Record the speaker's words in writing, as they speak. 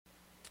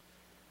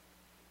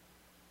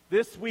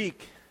This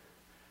week,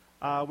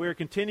 we're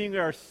continuing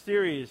our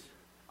series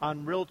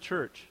on Real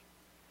Church.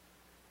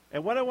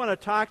 And what I want to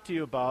talk to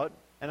you about,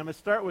 and I'm going to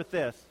start with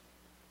this.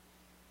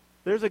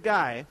 There's a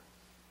guy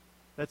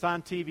that's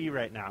on TV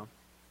right now.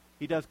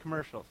 He does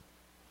commercials.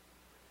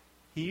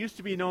 He used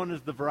to be known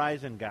as the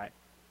Verizon guy.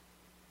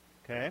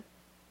 Okay?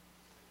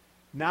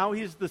 Now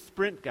he's the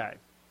Sprint guy.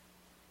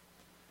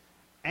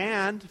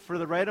 And for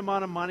the right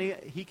amount of money,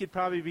 he could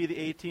probably be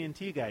the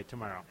AT&T guy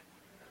tomorrow.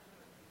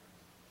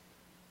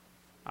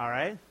 All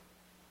right?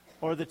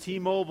 Or the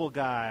T-Mobile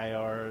guy,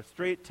 or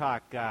Straight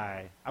Talk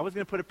guy. I was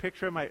going to put a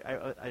picture of I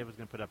was going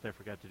to put it up there,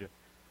 forgot to do it.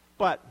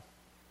 But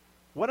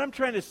what I'm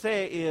trying to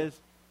say is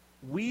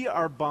we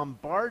are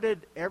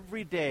bombarded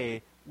every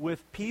day with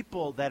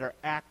people that are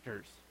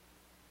actors.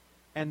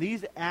 And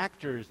these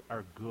actors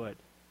are good.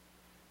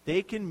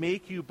 They can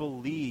make you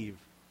believe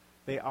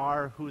they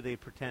are who they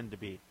pretend to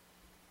be.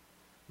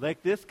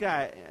 Like this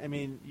guy, I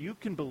mean, you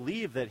can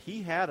believe that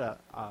he had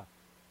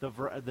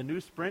the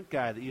new Sprint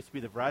guy that used to be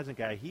the Verizon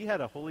guy, he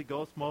had a Holy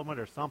Ghost moment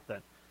or something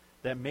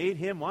that made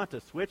him want to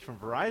switch from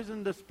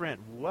Verizon to Sprint.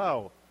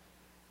 Whoa.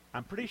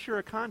 I'm pretty sure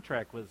a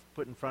contract was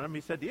put in front of him.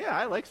 He said, yeah,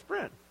 I like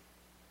Sprint.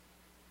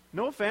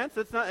 No offense.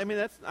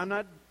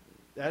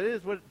 That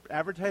is what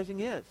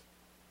advertising is.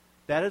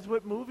 That is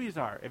what movies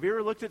are. Have you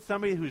ever looked at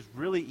somebody who's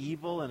really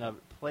evil in a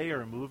play or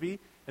a movie,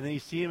 and then you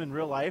see them in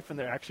real life, and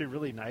they're actually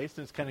really nice,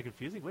 and it's kind of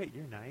confusing? Wait,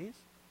 you're nice?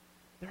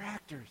 They're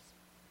actors.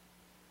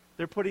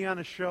 They're putting on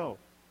a show.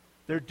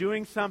 They're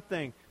doing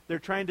something. They're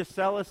trying to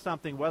sell us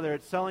something, whether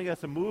it's selling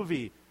us a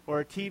movie or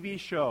a TV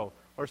show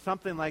or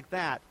something like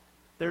that.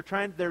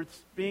 They're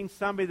being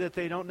somebody that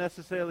they don't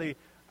necessarily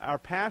are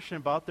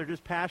passionate about. They're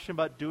just passionate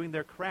about doing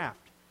their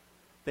craft.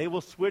 They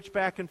will switch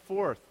back and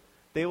forth.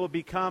 They will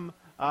become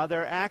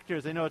they're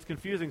actors. I know it's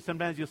confusing.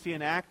 Sometimes you'll see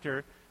an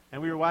actor,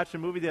 and we were watching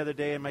a movie the other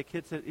day, and my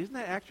kid said, isn't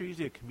that actor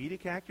usually a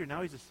comedic actor?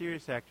 Now he's a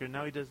serious actor, and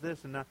now he does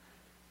this. And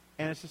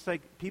it's just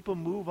like people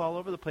move all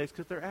over the place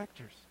because they're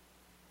actors.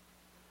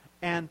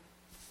 And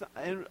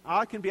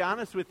I can be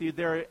honest with you,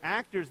 there are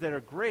actors that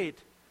are great,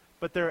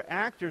 but there are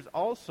actors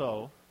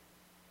also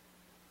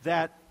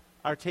that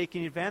are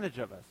taking advantage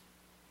of us.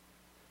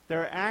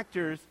 There are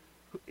actors,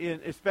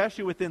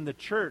 especially within the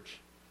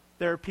church,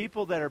 there are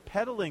people that are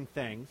peddling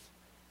things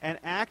and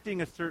acting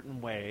a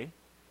certain way,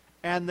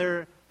 and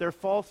they're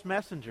false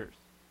messengers.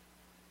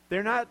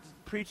 They're not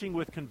preaching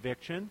with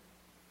conviction.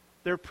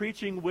 They're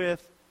preaching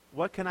with,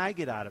 what can I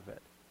get out of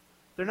it?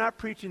 They're not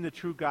preaching the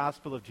true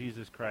gospel of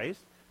Jesus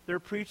Christ. They're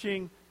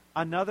preaching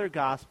another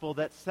gospel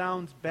that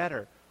sounds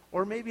better.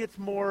 Or maybe it's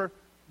more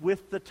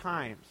with the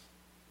times.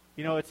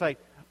 You know, it's like,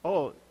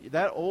 oh,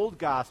 that old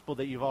gospel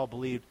that you've all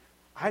believed,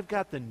 I've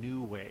got the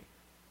new way.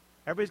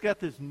 Everybody's got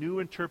this new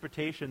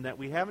interpretation that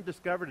we haven't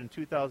discovered in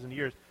 2,000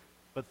 years.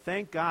 But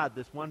thank God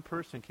this one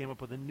person came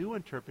up with a new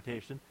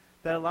interpretation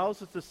that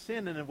allows us to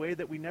sin in a way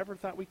that we never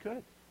thought we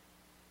could.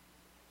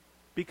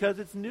 Because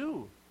it's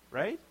new,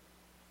 right?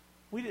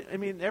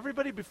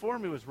 Everybody before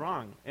me was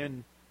wrong,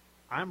 and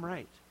I'm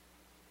right.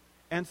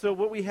 And so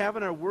what we have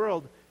in our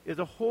world is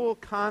a whole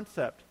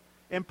concept.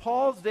 In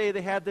Paul's day,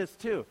 they had this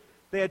too.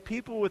 They had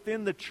people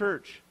within the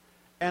church,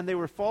 and they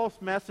were false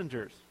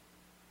messengers.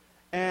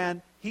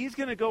 And he's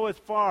going to go as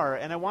far,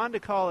 and I wanted to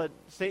call it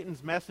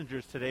Satan's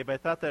messengers today, but I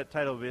thought that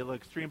title would be a little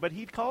extreme, but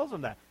he calls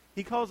them that.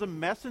 He calls them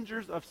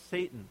messengers of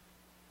Satan.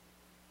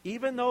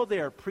 Even though they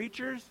are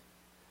preachers,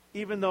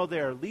 even though they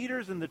are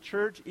leaders in the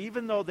church,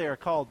 even though they are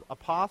called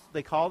apostles,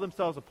 they call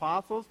themselves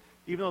apostles,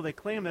 even though they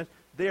claim this,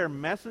 they are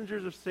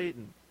messengers of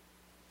Satan.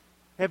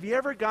 Have you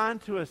ever gone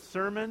to a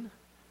sermon,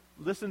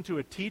 listened to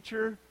a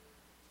teacher,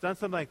 done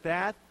something like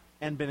that,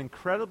 and been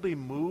incredibly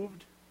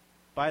moved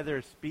by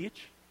their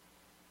speech?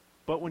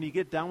 But when you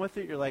get done with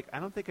it, you're like, I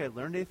don't think I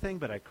learned anything,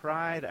 but I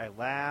cried, I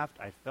laughed,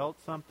 I felt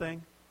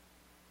something.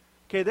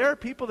 Okay, there are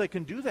people that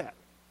can do that.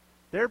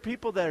 There are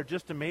people that are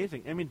just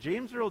amazing.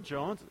 James Earl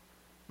Jones,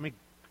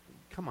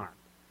 come on.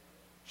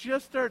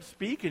 Just start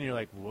speaking, you're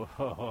like,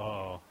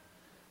 whoa.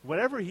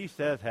 Whatever he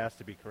says has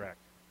to be correct.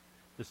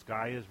 The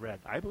sky is red.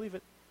 I believe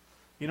it.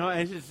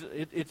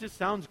 It just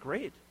sounds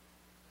great.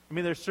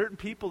 There's certain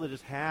people that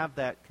just have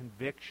that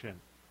conviction,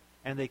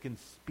 and they can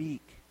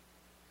speak.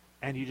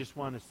 And you just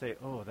want to say,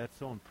 oh, that's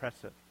so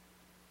impressive.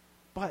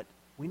 But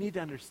we need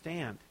to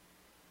understand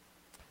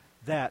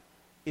that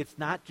it's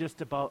not just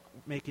about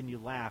making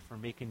you laugh or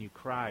making you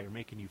cry or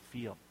making you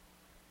feel.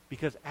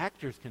 Because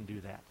actors can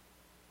do that.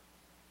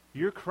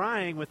 You're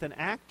crying with an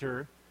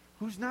actor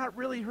who's not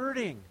really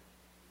hurting.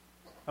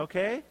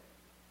 Okay?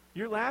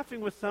 You're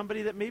laughing with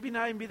somebody that maybe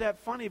not even be that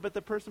funny, but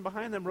the person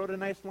behind them wrote a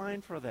nice line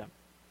for them.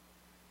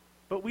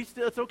 But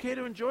it's okay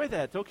to enjoy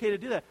that. It's okay to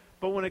do that.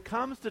 But when it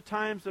comes to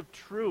times of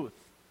truth,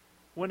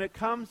 when it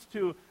comes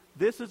to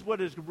this is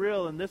what is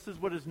real and this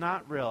is what is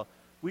not real,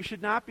 we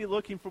should not be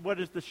looking for what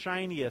is the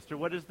shiniest or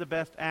what is the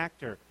best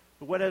actor,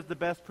 but what has the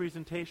best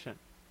presentation.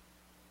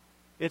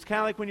 It's kind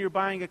of like when you're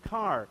buying a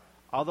car.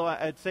 Although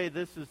I'd say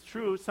this is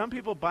true, some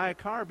people buy a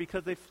car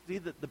because they see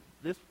that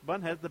this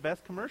one has the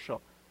best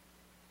commercial.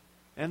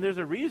 And there's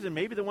a reason.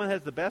 Maybe the one that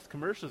has the best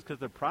commercials because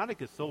their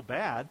product is so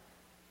bad.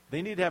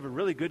 They need to have a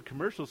really good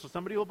commercial so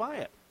somebody will buy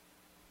it.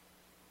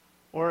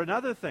 Or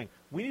another thing,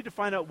 we need to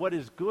find out what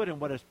is good and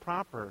what is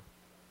proper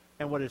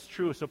and what is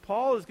true. So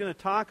Paul is going to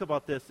talk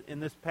about this in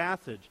this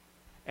passage.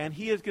 And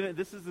he is going to,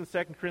 this is in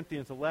 2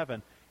 Corinthians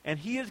 11, and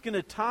he is going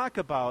to talk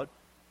about,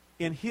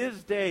 in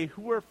his day,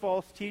 who are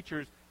false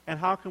teachers and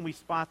how can we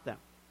spot them?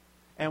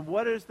 And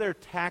what is their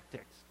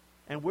tactics?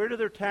 And where do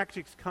their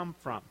tactics come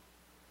from?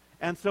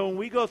 And so when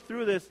we go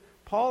through this,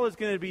 Paul is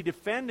going to be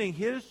defending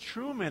his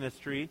true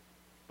ministry,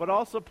 but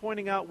also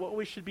pointing out what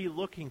we should be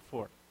looking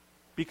for.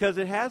 Because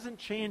it hasn't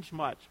changed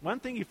much. One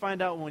thing you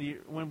find out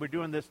when we're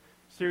doing this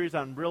series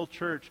on Real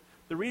Church,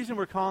 the reason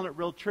we're calling it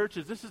Real Church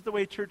is this is the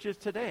way church is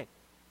today.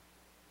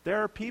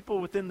 There are people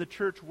within the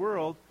church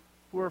world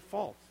who are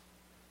false.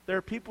 There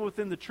are people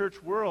within the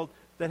church world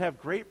that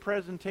have great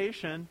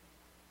presentation,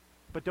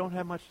 but don't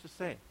have much to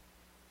say.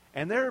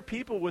 And there are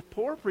people with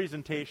poor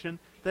presentation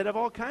that have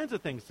all kinds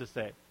of things to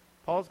say.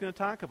 Paul's going to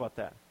talk about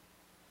that.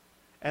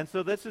 And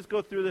so let's just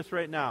go through this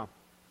right now.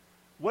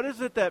 What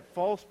is it that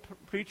false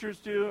preachers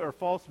do, or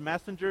false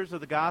messengers of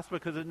the gospel?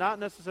 Because it not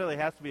necessarily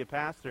has to be a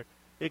pastor.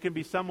 It can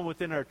be someone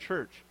within our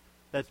church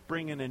that's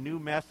bringing a new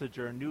message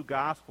or a new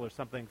gospel or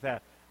something like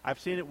that. I've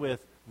seen it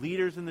with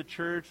leaders in the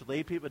church,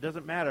 lay people. It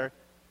doesn't matter.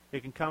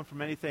 It can come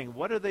from anything.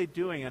 What are they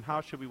doing, and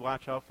how should we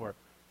watch out for it?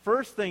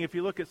 First thing, if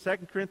you look at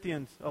 2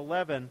 Corinthians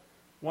 11,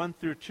 1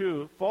 through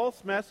 2,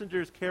 false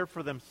messengers care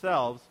for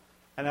themselves,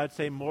 and I'd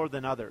say more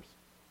than others.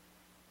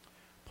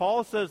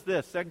 Paul says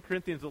this, 2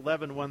 Corinthians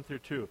 11, 1 through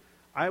 2.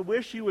 I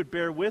wish you would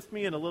bear with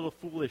me in a little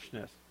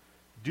foolishness.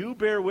 Do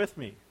bear with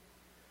me,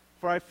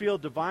 for I feel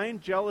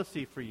divine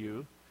jealousy for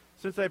you,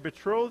 since I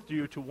betrothed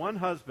you to one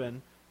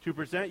husband to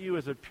present you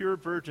as a pure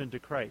virgin to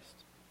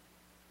Christ.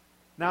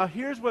 Now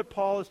here's what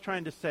Paul is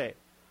trying to say.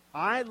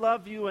 I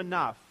love you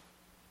enough.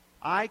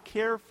 I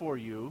care for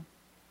you.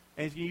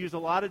 And he's going to use a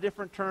lot of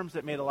different terms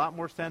that made a lot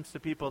more sense to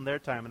people in their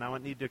time, and I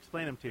won't need to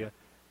explain them to you.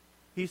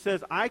 He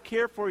says, I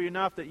care for you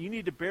enough that you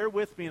need to bear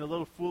with me in a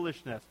little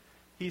foolishness.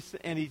 He's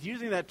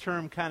using that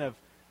term kind of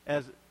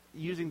as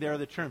using their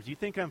other terms. You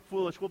think I'm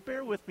foolish? Well,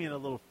 bear with me in a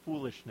little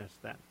foolishness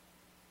then.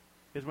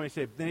 Is when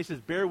then he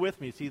says, bear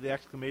with me. See the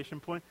exclamation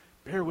point?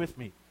 Bear with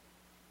me.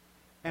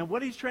 And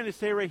what he's trying to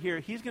say right here,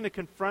 he's going to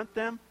confront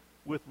them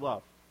with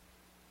love.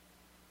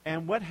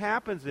 And what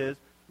happens is,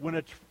 when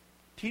a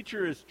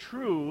teacher is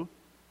true,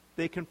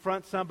 they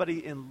confront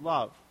somebody in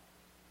love.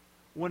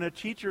 When a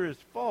teacher is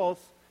false,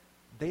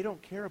 they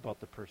don't care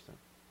about the person.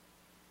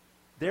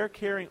 They're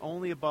caring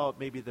only about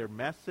maybe their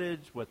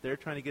message, what they're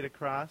trying to get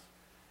across,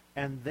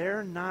 and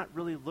they're not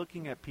really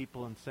looking at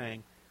people and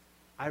saying,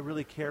 I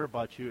really care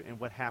about you and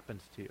what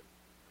happens to you.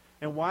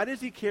 And why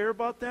does he care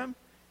about them?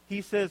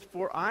 He says,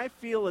 for I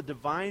feel a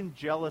divine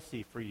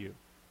jealousy for you.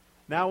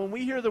 Now, when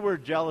we hear the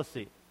word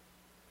jealousy,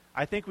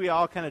 I think we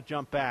all kind of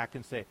jump back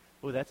and say,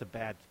 oh, that's a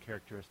bad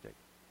characteristic.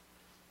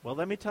 Well,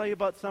 let me tell you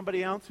about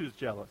somebody else who's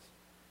jealous.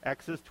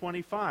 Exodus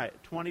 20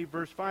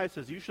 verse 5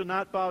 says, you shall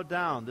not bow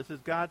down, this is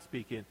God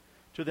speaking,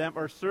 to them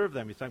or serve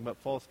them. He's talking about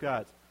false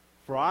gods.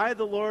 For I,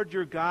 the Lord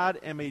your God,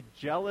 am a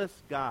jealous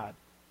God.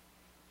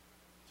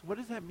 So what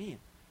does that mean?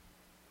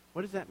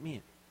 What does that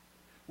mean?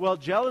 Well,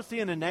 jealousy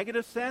in a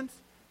negative sense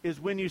is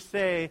when you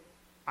say,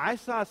 I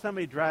saw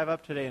somebody drive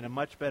up today in a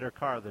much better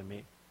car than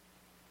me,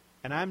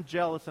 and I'm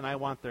jealous and I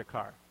want their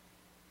car.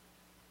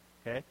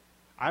 Okay?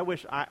 I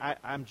wish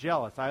I'm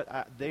jealous.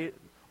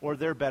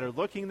 They're better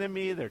looking than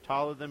me, they're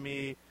taller than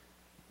me.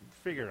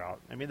 Figure it out.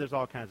 I mean, there's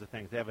all kinds of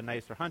things. They have a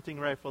nicer hunting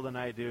rifle than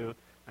I do,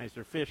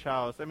 nicer fish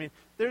house. I mean,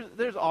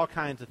 there's all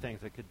kinds of things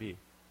that could be.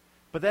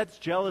 But that's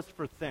jealous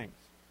for things.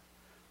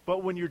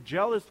 But when you're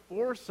jealous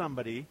for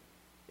somebody,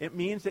 it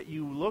means that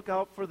you look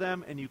out for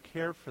them and you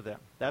care for them.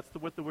 That's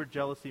what the word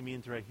jealousy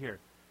means right here.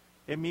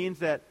 It means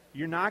that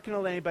you're not going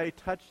to let anybody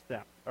touch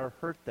them or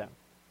hurt them.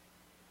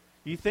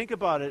 You think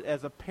about it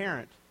as a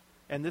parent,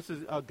 and this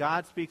is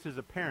God speaks as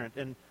a parent,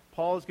 and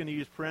Paul is going to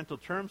use parental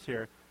terms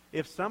here.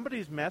 If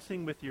somebody's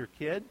messing with your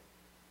kid,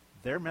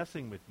 they're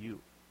messing with you.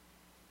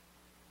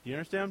 Do you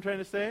understand what I'm trying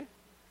to say?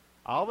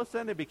 All of a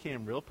sudden it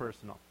became real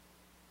personal.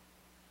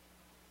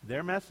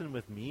 They're messing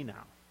with me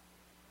now.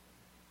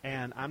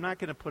 And I'm not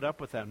going to put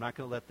up with that. I'm not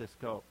going to let this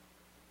go.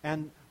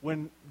 And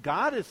when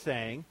God is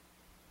saying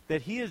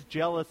that he is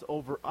jealous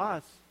over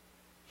us,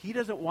 he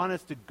doesn't want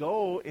us to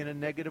go in a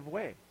negative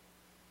way.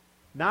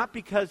 Not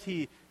because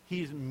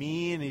he's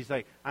mean, he's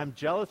like, I'm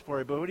jealous for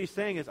you, but what he's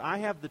saying is, I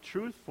have the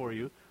truth for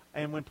you.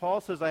 And when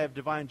Paul says I have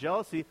divine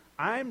jealousy,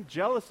 I'm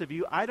jealous of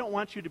you. I don't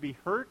want you to be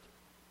hurt.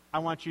 I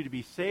want you to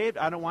be saved.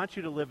 I don't want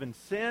you to live in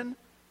sin.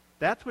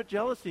 That's what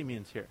jealousy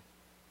means here.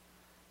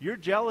 You're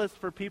jealous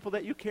for people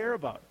that you care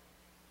about.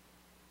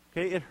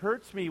 Okay, it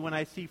hurts me when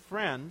I see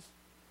friends,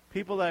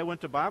 people that I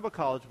went to Bible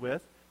college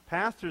with,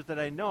 pastors that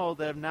I know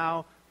that have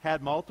now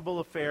had multiple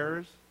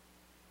affairs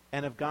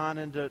and have gone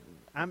into,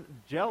 I'm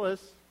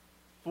jealous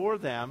for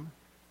them,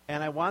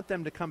 and I want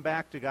them to come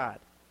back to God.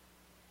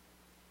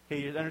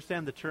 Okay, you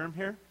understand the term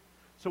here?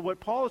 So what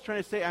Paul is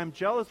trying to say, I'm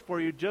jealous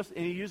for you,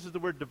 and he uses the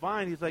word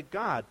divine. He's like,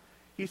 God,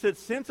 He said,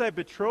 since I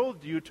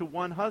betrothed you to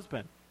one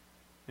husband.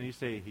 And you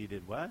say, he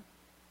did what?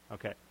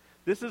 Okay.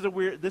 This is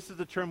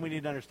a term we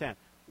need to understand.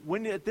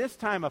 When at this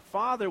time a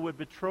father would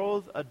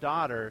betroth a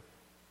daughter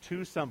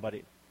to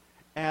somebody,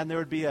 and there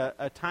would be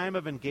a time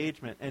of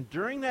engagement. And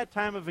during that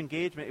time of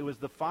engagement, it was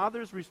the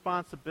father's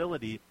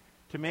responsibility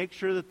to make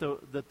sure that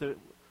the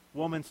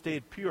woman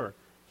stayed pure.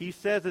 He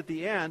says at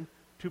the end,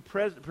 to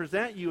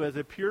present you as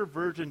a pure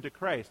virgin to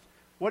Christ.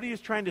 What he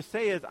is trying to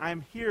say is,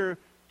 I'm here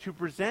to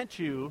present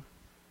you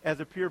as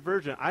a pure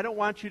virgin. I don't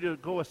want you to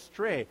go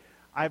astray.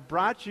 I've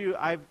pledged you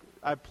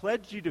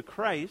to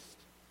Christ,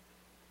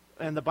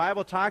 and the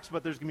Bible talks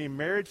about there's going to be a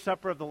marriage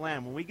supper of the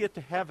Lamb. When we get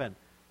to heaven,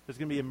 there's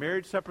going to be a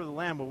marriage supper of the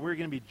Lamb where we're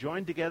going to be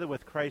joined together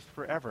with Christ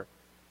forever.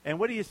 And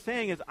what he is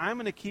saying is, I'm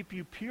going to keep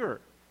you pure.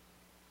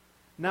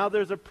 Now,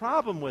 there's a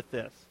problem with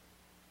this.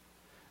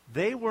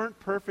 They weren't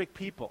perfect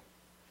people.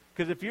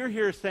 Because if you're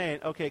here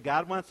saying, okay,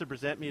 God wants to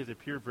present me as a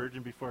pure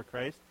virgin before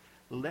Christ,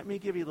 let me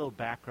give you a little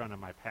background on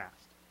my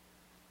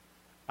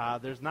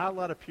past. There's not a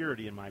lot of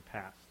purity in my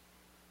past.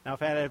 Now,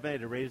 if I had anybody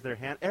to raise their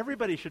hand,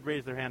 everybody should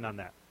raise their hand on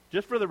that.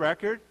 Just for the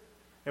record,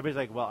 everybody's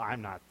like, well,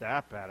 I'm not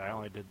that bad. I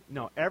only did.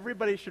 No,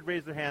 everybody should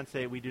raise their hand and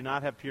say, we do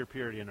not have pure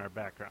purity in our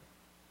background.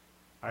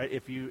 All right,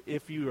 if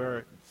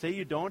you say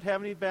you don't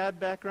have any bad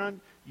background,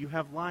 you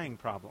have lying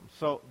problems.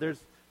 So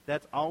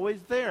that's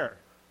always there.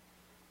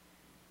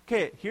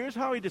 Okay, here's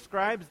how he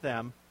describes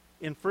them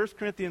in 1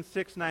 Corinthians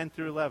 6, 9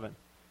 through 11.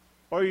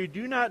 Or you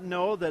do not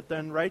know that the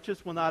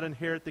unrighteous will not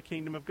inherit the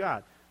kingdom of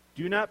God.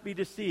 Do not be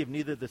deceived,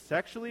 neither the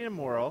sexually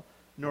immoral,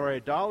 nor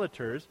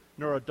idolaters,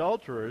 nor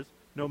adulterers,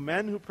 nor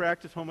men who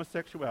practice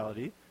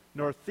homosexuality,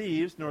 nor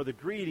thieves, nor the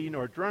greedy,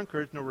 nor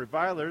drunkards, nor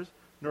revilers,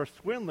 nor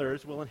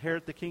swindlers will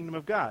inherit the kingdom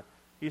of God.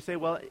 You say,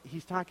 well,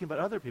 he's talking about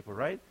other people,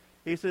 right?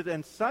 He says,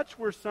 and such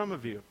were some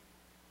of you.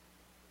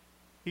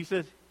 He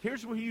says,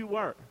 here's who you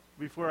were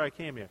before I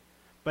came here.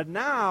 But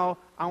now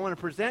I want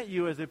to present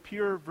you as a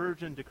pure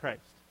virgin to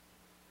Christ.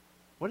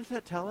 What does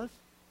that tell us?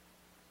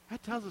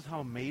 That tells us how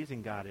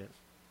amazing God is.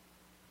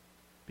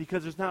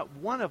 Because there's not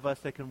one of us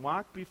that can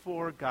walk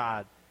before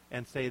God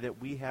and say that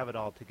we have it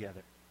all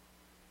together.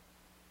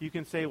 You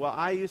can say, well,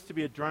 I used to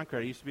be a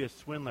drunkard, I used to be a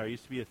swindler, I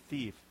used to be a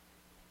thief.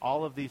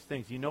 All of these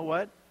things. You know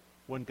what?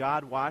 When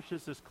God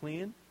washes us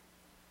clean,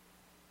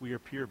 we are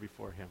pure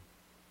before him.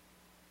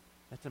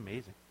 That's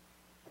amazing.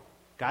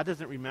 God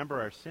doesn't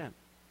remember our sin.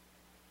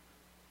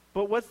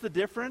 But what's the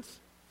difference?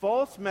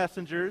 False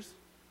messengers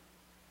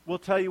will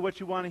tell you what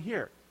you want to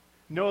hear.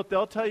 You know what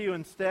they'll tell you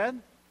instead?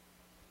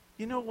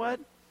 You know what?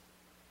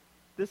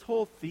 This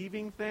whole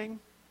thieving thing,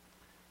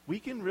 we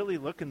can really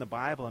look in the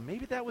Bible, and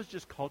maybe that was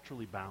just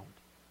culturally bound.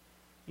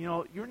 You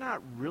know, you're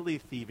not really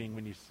thieving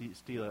when you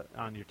steal it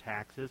on your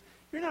taxes.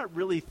 You're not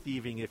really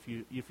thieving if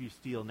you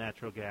steal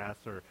natural gas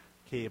or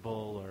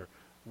cable or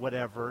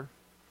whatever.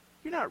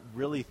 You're not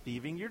really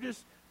thieving. You're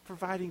just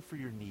providing for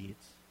your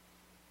needs.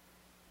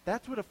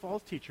 That's what a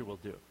false teacher will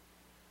do.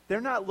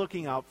 They're not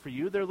looking out for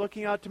you. They're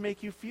looking out to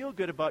make you feel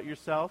good about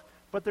yourself,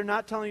 but they're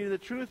not telling you the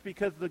truth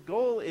because the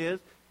goal is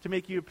to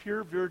make you a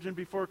pure virgin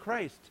before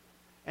Christ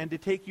and to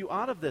take you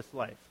out of this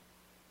life.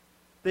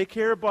 They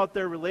care about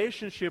their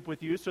relationship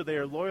with you, so they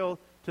are loyal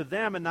to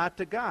them and not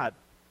to God.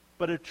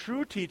 But a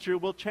true teacher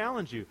will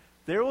challenge you.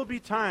 There will be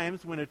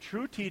times when a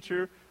true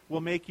teacher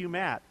will make you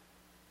mad,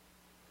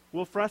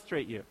 will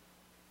frustrate you.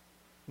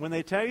 When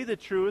they tell you the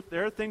truth,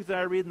 there are things that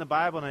I read in the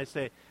Bible and I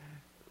say,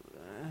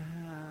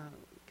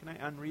 can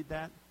I unread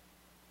that?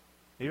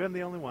 Maybe I'm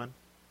the only one.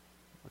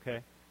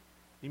 Okay.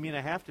 You mean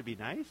I have to be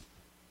nice?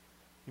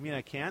 You mean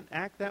I can't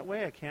act that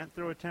way? I can't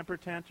throw a temper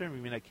tantrum?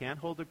 You mean I can't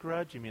hold a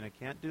grudge? You mean I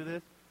can't do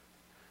this?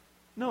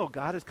 No,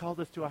 God has called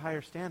us to a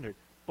higher standard.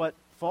 But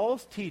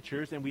false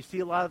teachers, and we see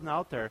a lot of them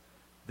out there,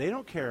 they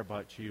don't care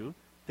about you.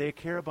 They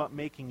care about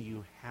making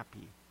you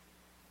happy.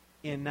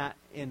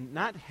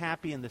 Not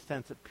happy in the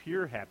sense of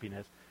pure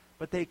happiness,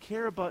 but they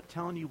care about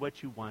telling you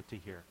what you want to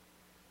hear.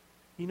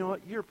 You know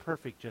what? You're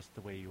perfect just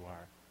the way you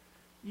are.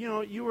 You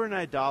know, you were an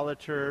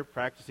idolater,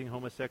 practicing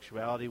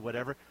homosexuality,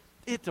 whatever.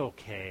 It's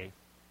okay.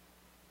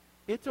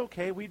 It's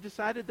okay. We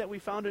decided that we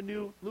found a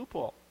new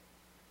loophole.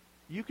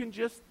 You can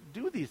just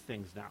do these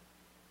things now.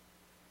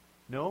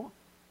 No,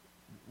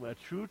 a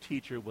true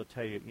teacher will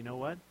tell you, you know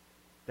what?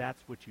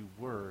 That's what you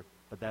were,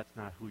 but that's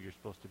not who you're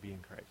supposed to be in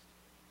Christ.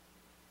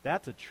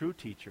 That's a true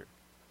teacher.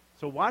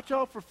 So watch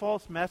out for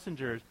false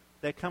messengers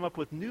that come up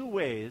with new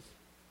ways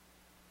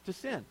to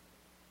sin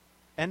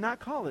and not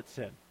call it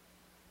sin.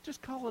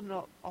 Just call it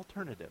an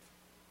alternative.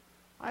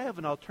 I have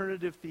an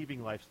alternative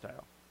thieving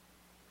lifestyle.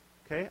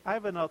 Okay? I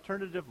have an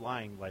alternative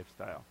lying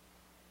lifestyle.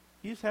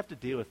 You just have to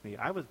deal with me.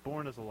 I was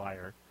born as a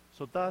liar,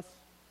 so thus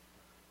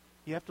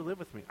you have to live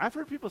with me. I've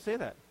heard people say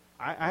that.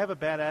 I have a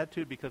bad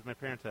attitude because my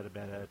parents had a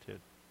bad attitude.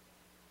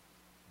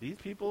 These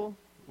people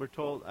were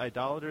told,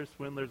 idolaters,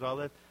 swindlers, all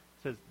that,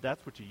 says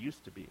that's what you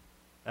used to be.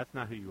 That's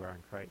not who you are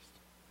in Christ.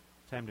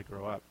 It's time to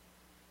grow up.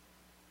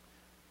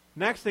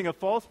 Next thing, a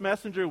false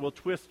messenger will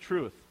twist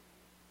truth.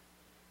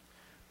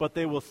 But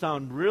they will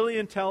sound really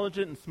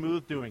intelligent and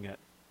smooth doing it.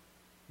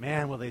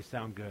 Man, will they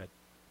sound good.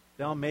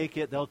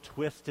 they'll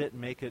twist it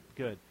and make it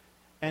good.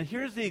 And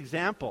here's the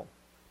example.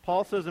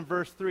 Paul says in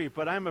verse 3,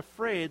 "But I'm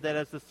afraid that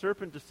as the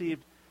serpent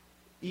deceived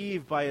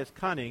Eve by his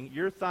cunning,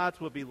 your thoughts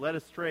will be led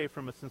astray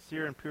from a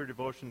sincere and pure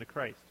devotion to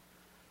Christ.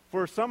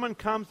 For if someone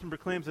comes and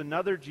proclaims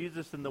another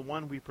Jesus than the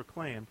one we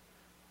proclaimed,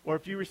 or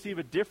if you receive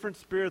a different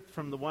spirit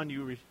from the one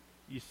you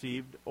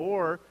received,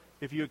 or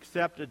if you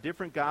accept a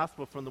different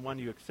gospel from the one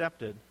you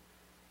accepted,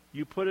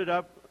 you put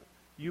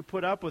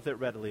up with it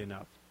readily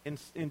enough.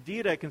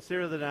 Indeed, I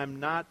consider that I'm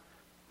not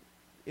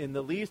in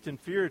the least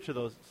inferior to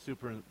those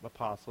super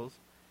apostles.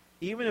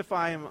 Even if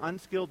I am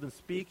unskilled in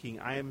speaking,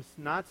 I am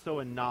not so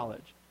in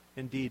knowledge.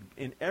 Indeed,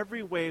 in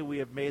every way we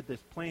have made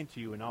this plain to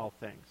you in all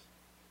things."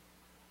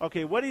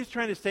 Okay, what he's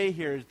trying to say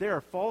here is there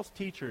are false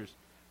teachers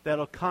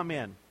that'll come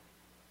in,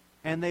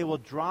 and they will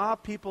draw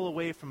people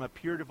away from a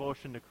pure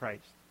devotion to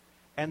Christ.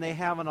 And they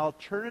have an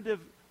alternative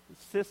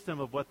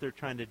system of what they're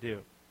trying to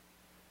do.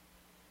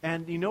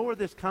 And you know where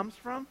this comes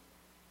from?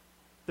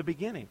 The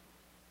beginning.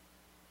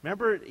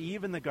 Remember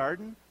Eve in the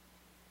garden?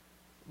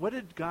 What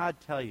did God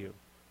tell you?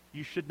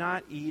 You should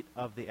not eat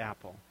of the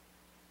apple.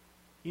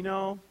 You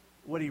know,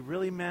 what he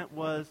really meant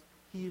was,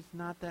 he's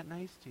not that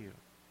nice to you.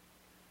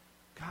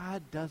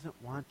 God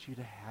doesn't want you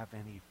to have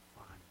any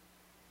fun.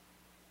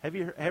 Have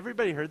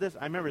everybody heard this?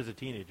 I remember as a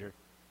teenager,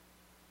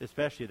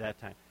 especially at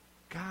that time.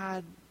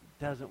 God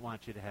doesn't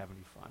want you to have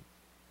any fun.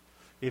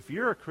 If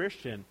you're a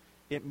Christian,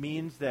 it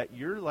means that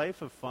your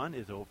life of fun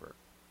is over.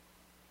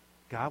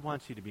 God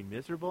wants you to be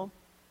miserable,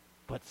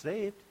 but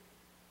saved.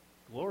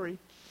 Glory.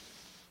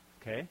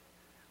 Okay?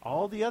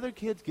 All the other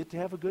kids get to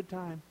have a good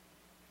time.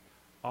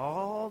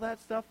 All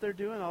that stuff they're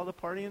doing, all the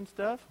partying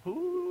stuff,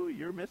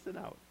 you're missing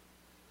out.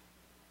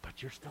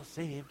 But you're still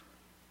saved.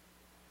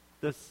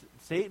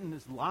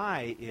 Satan's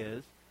lie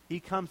is, he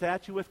comes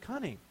at you with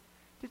cunning.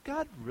 Did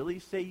God really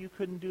say you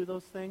couldn't do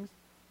those things?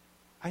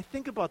 I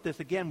think about this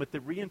again with the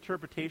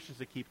reinterpretations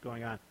that keep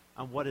going on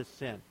what is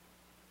sin.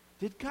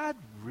 Did God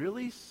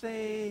really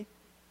say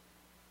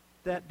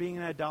that being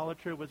an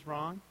idolater was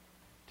wrong?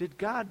 Did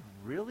God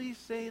really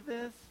say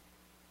this?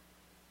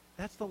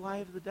 That's the lie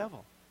of the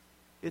devil.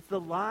 It's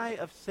the lie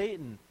of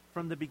Satan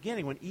from the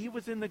beginning. When Eve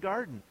was in the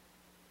garden,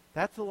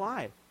 that's a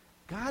lie.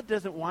 God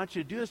doesn't want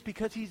you to do this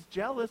because he's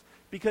jealous,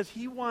 because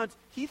he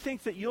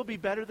thinks that you'll be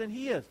better than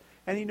he is.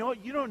 And you know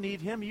what? You don't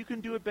need him. You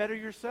can do it better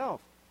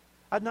yourself.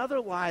 Another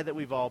lie that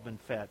we've all been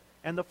fed,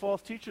 and the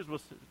false teachers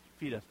will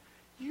feed us.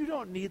 You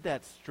don't need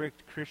that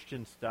strict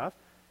Christian stuff.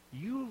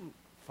 You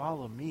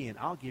follow me, and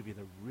I'll give you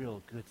the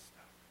real good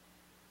stuff.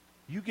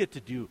 You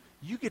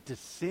get to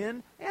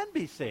sin and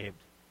be saved.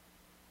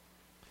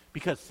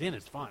 Because sin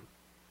is fun.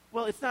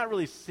 Well, it's not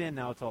really sin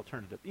now, it's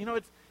alternative. You know,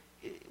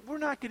 we're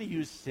not going to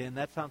use sin.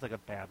 That sounds like a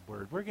bad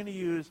word. We're going to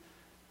use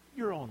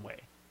your own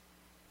way,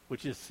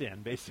 which is sin.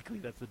 Basically,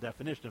 that's the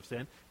definition of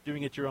sin,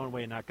 doing it your own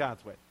way, not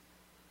God's way.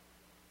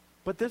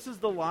 But this is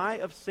the lie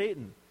of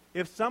Satan.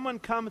 If someone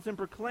comes and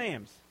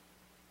proclaims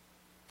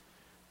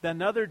that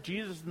another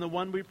Jesus than the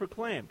one we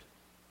proclaimed,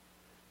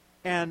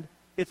 and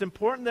it's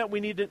important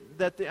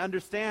that they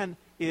understand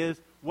is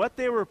what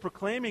they were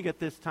proclaiming at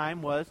this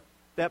time was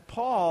that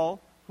Paul,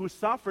 who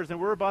suffers, and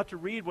we're about to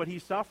read what he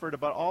suffered,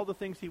 about all the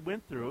things he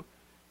went through,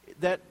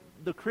 that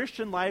the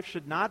Christian life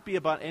should not be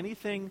about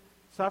anything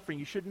suffering.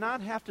 You should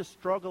not have to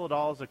struggle at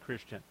all as a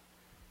Christian.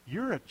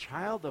 You're a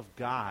child of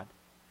God.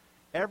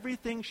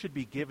 Everything should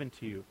be given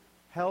to you.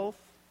 Health,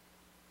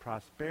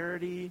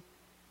 prosperity,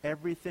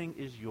 everything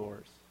is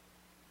yours.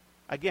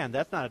 Again,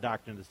 that's not a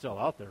doctrine that's still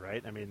out there,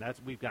 right? I mean,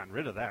 we've gotten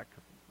rid of that.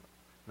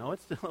 No,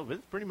 it's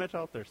pretty much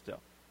out there still.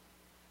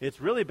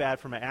 It's really bad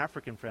for my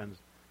African friends.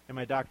 In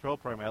my doctoral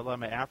program, I love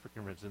my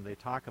African friends, and they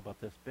talk about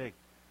this big.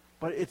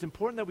 But it's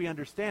important that we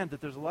understand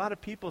that there's a lot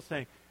of people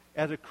saying,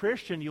 as a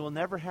Christian, you will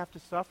never have to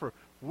suffer.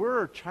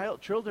 We're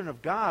children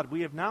of God.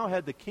 We have now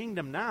had the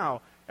kingdom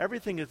now.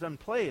 Everything is in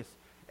place.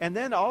 And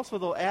then also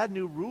they'll add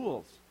new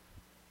rules.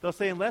 They'll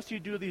say, unless you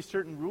do these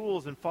certain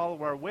rules and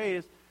follow our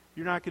ways,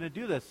 you're not going to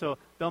do this. So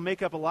they'll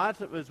make up a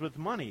lot of it with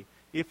money.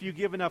 If you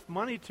give enough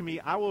money to me,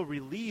 I will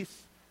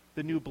release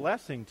the new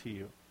blessing to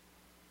you.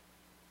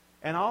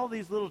 And all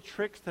these little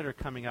tricks that are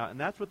coming out. And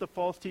that's what the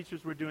false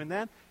teachers were doing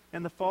then.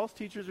 And the false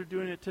teachers are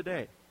doing it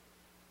today.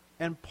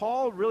 And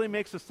Paul really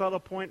makes a subtle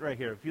point right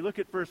here. If you look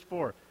at verse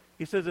 4,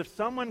 he says, if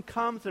someone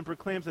comes and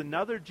proclaims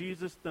another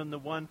Jesus than the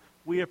one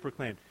we have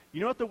proclaimed. You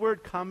know what the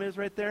word come is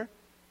right there?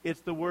 It's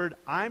the word,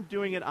 I'm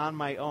doing it on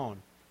my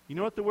own. You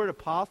know what the word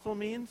apostle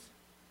means?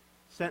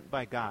 Sent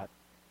by God.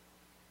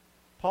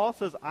 Paul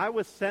says, I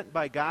was sent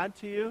by God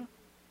to you.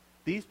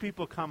 These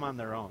people come on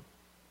their own.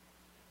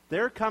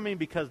 They're coming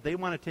because they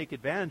want to take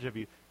advantage of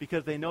you,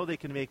 because they know they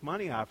can make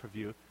money off of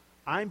you.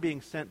 I'm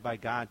being sent by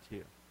God to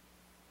you.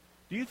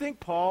 Do you think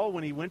Paul,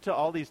 when he went to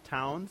all these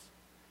towns,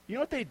 you know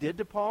what they did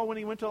to Paul when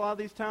he went to a lot of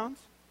these towns?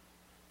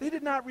 They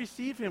did not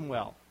receive him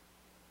well.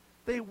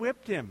 They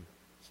whipped him,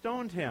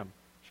 stoned him,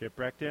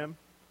 shipwrecked him,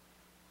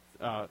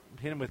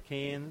 hit him with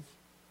canes,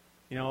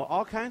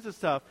 all kinds of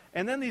stuff.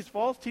 And then these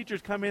false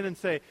teachers come in and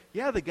say,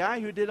 yeah, the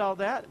guy who did all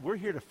that, we're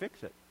here to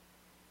fix it.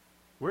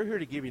 We're here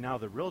to give you now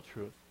the real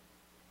truth.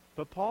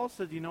 But Paul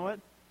said, you know what?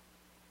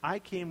 I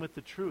came with the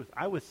truth.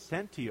 I was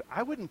sent to you.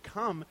 I wouldn't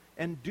come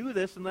and do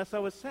this unless I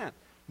was sent.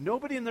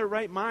 Nobody in their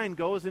right mind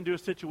goes into a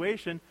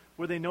situation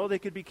where they know they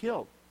could be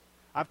killed.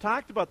 I've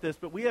talked about this,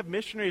 but we have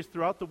missionaries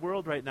throughout the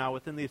world right now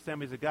within the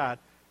Assemblies of God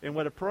in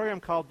what a program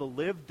called the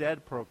Live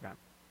Dead program.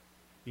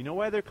 You know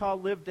why they're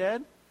called Live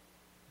Dead?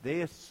 They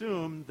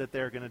assume that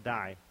they're going to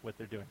die, what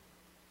they're doing.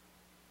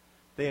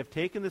 They have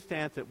taken the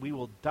stance that we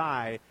will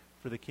die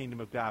for the kingdom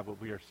of God,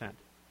 what we are sent.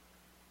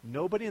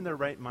 Nobody in their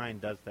right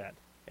mind does that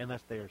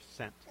unless they are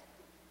sent.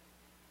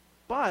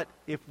 But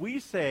if we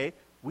say,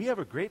 we have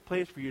a great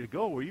place for you to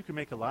go where you can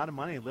make a lot of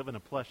money and live in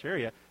a plush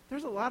area,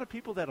 there's a lot of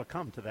people that'll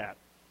come to that.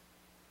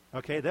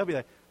 Okay, they'll be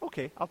like,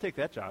 okay, I'll take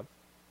that job.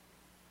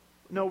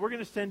 No, we're going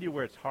to send you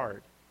where it's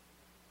hard.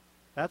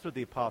 That's what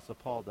the Apostle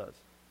Paul does.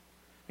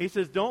 He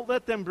says, don't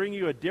let them bring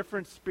you a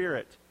different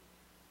spirit,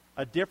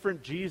 a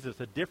different Jesus,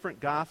 a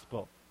different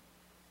gospel,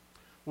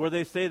 where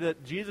they say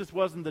that Jesus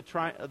wasn't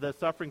the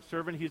suffering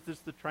servant, he's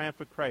just the triumph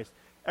of Christ.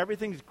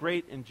 Everything's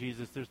great in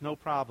Jesus. There's no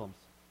problems.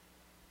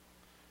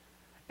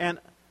 And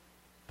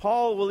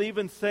Paul will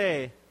even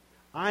say,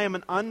 I am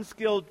an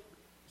unskilled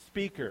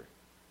speaker.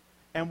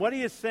 And what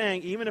he is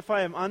saying, even if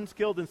I am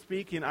unskilled in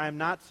speaking, I am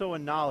not so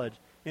in knowledge.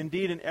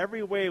 Indeed, in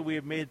every way we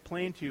have made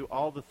plain to you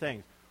all the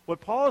things. What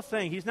Paul is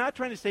saying, he's not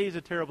trying to say he's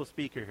a terrible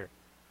speaker here.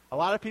 A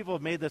lot of people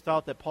have made this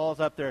out that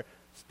Paul's up there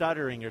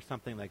stuttering or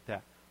something like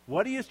that.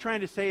 What he is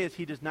trying to say is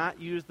he does not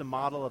use the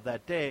model of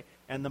that day.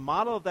 And the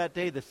model of that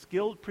day, the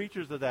skilled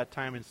preachers of that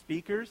time and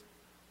speakers,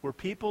 were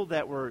people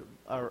that were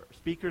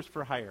speakers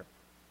for hire.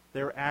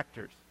 They were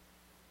actors.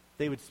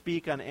 They would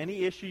speak on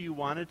any issue you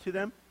wanted to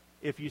them.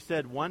 If you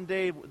said one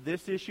day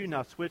this issue,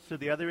 now switch to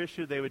the other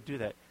issue, they would do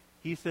that.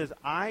 He says,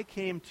 I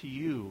came to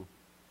you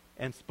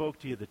and spoke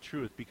to you the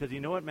truth. Because you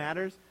know what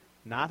matters?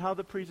 Not how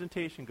the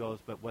presentation goes,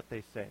 but what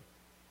they say.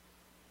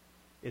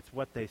 It's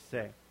what they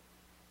say.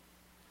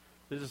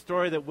 There's a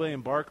story that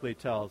William Barclay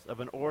tells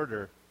of an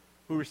orator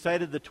who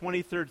recited the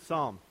 23rd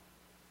Psalm.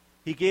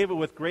 He gave it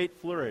with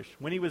great flourish.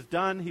 When he was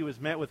done, he was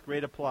met with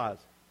great applause.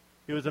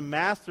 He was a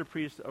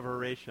masterpiece of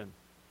oration.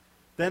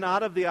 Then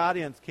out of the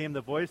audience came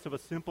the voice of a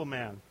simple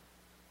man,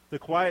 the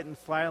quiet and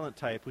silent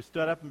type, who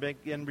stood up and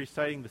began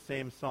reciting the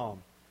same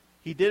psalm.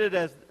 He did it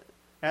as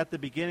at the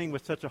beginning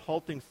with such a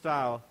halting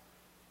style,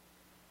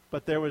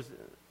 but there was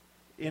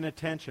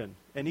inattention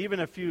and even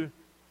a few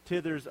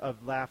tithers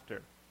of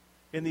laughter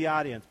in the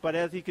audience. But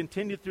as he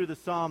continued through the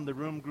psalm, the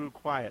room grew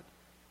quiet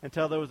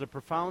until there was a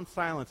profound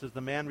silence as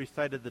the man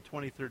recited the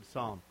 23rd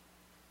Psalm.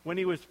 When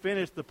he was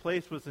finished, the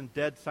place was in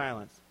dead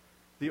silence.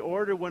 The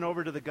orator went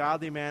over to the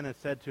godly man and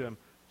said to him,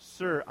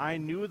 Sir, I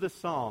knew the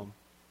psalm,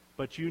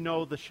 but you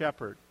know the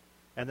shepherd,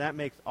 and that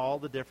makes all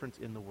the difference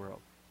in the world.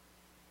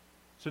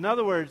 So in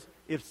other words,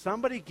 if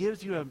somebody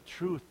gives you a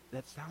truth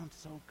that sounds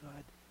so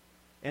good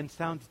and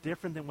sounds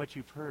different than what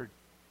you've heard,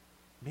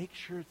 make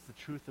sure it's the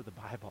truth of the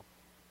Bible.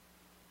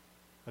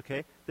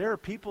 Okay? There are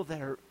people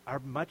that are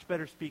much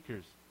better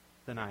speakers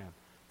than I am.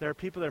 There are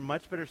people that are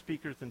much better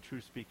speakers than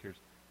true speakers,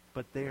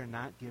 but they are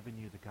not giving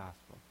you the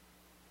gospel.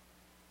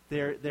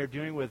 They're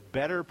doing with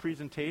better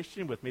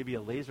presentation, with maybe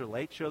a laser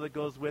light show that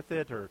goes with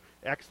it, or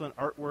excellent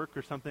artwork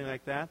or something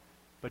like that.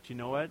 But you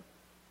know what?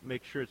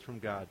 Make sure it's from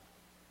God.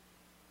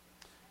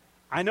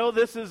 I know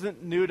this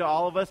isn't new to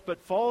all of us, but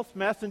false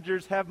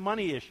messengers have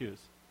money issues.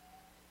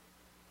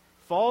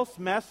 False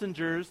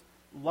messengers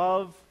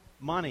love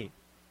money.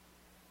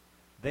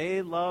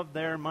 They love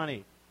their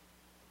money.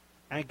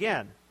 And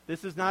again,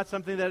 this is not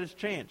something that has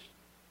changed.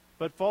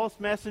 But false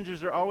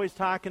messengers are always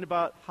talking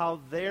about how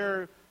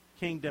their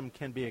kingdom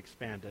can be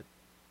expanded.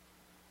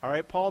 All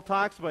right, Paul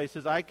talks about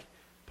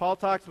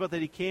that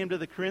he came to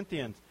the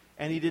Corinthians,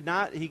 and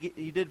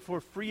he did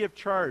for free of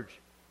charge.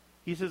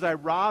 He says, I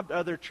robbed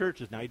other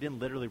churches. Now, he didn't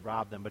literally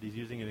rob them, but he's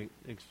using an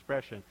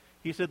expression.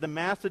 He said, the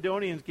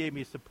Macedonians gave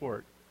me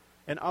support,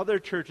 and other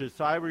churches,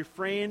 so I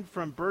refrained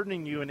from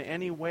burdening you in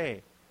any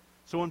way.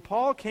 So when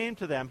Paul came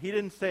to them, he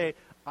didn't say,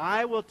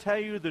 I will tell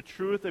you the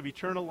truth of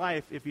eternal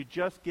life if you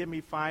just give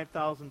me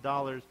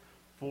 $5,000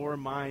 for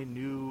my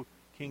new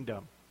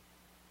kingdom.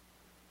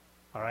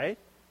 All right?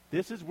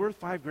 This is worth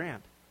 $5,000.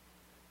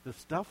 The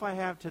stuff I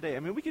have today, I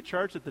mean, we could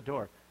charge at the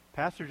door.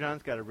 Pastor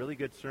John's got a really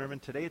good sermon.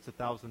 Today it's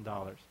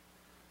 $1,000.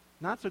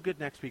 Not so good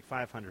next week,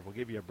 $500. We'll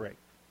give you a break.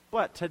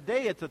 But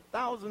today it's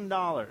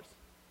 $1,000.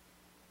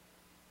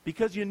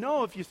 Because you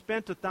know if you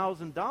spent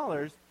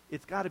 $1,000,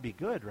 it's got to be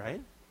good,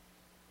 right?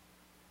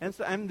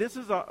 And this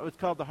is it's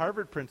called the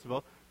Harvard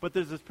principle, but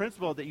there's this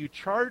principle that you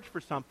charge for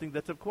something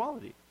that's of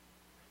quality.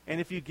 And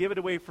if you give it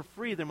away for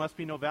free, there must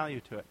be no value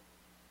to it.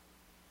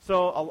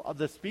 So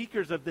the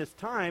speakers of this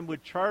time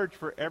would charge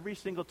for every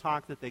single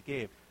talk that they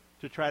gave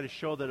to try to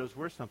show that it was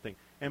worth something.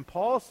 And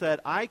Paul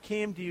said, I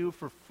came to you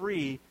for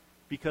free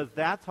because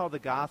that's how the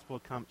gospel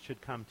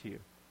should come to you.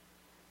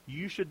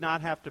 You should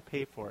not have to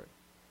pay for it.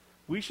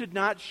 We should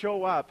not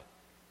show up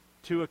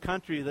to a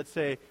country, let's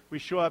say we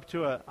show up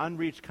to an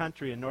unreached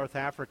country in North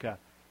Africa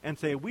and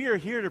say, we are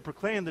here to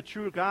proclaim the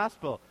true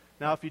gospel.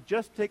 Now, if you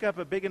just take up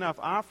a big enough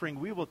offering,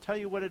 we will tell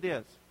you what it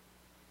is.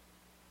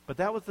 But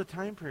that was the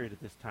time period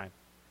at this time.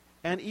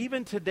 And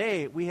even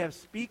today, we have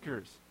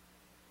speakers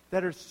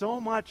that are so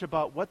much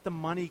about what the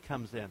money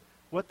comes in,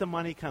 what the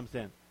money comes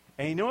in.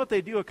 And you know what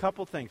they do? A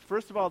couple things.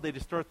 First of all, they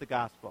distort the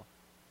gospel.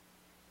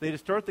 They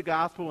distort the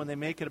gospel when they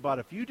make it about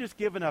if you just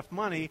give enough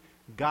money,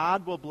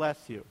 God will bless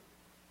you.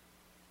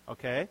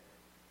 Okay?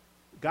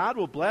 God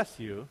will bless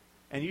you,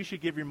 and you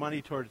should give your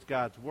money towards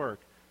God's work.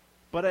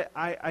 But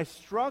I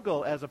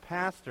struggle as a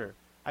pastor,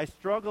 I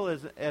struggle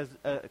as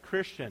a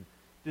Christian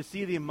to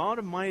see the amount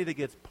of money that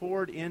gets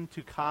poured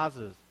into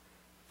causes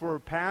for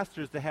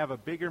pastors to have a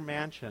bigger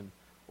mansion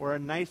or a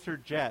nicer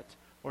jet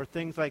or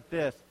things like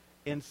this,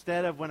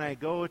 instead of when I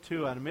go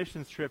on a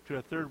missions trip to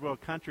a third world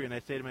country and I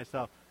say to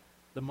myself,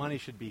 the money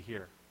should be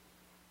here.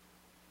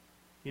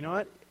 You know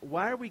what?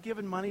 Why are we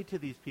giving money to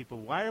these people?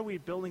 Why are we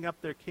building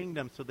up their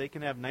kingdom so they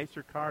can have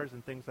nicer cars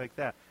and things like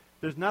that?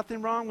 There's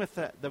nothing wrong with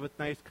that with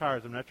nice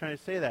cars. I'm not trying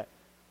to say that.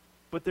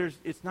 But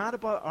it's not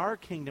about our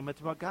kingdom.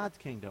 It's about God's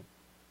kingdom.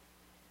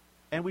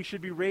 And we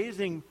should be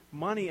raising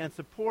money and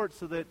support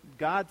so that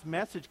God's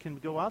message can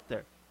go out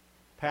there.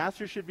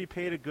 Pastors should be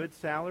paid a good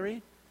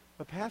salary,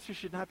 but pastors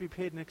should not be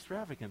paid an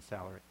extravagant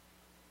salary.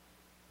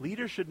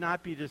 Leaders should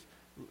not be just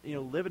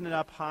living it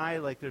up high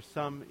like there's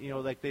some,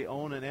 like they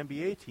own an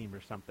NBA team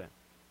or something.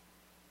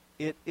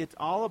 It's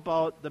all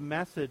about the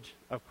message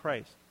of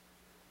Christ.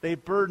 They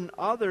burden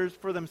others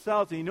for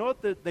themselves. And you know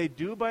what they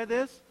do by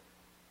this?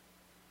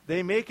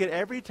 They make it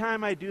every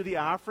time I do the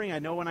offering. I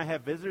know when I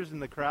have visitors in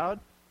the crowd,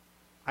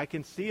 I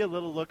can see a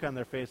little look on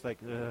their face like,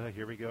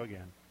 here we go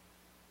again.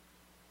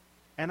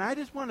 And I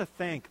just want to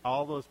thank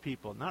all those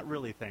people. Not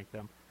really thank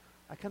them.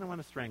 I kind of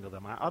want to strangle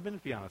them. I'm going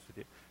to be honest with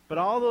you. But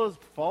all those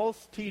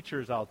false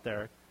teachers out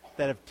there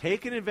that have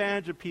taken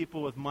advantage of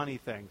people with money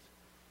things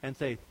and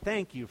say,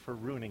 thank you for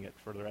ruining it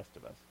for the rest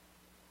of us.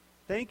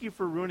 Thank you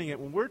for ruining it.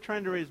 When we're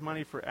trying to raise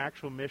money for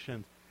actual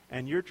missions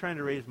and you're trying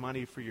to raise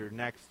money for your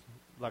next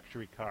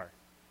luxury car.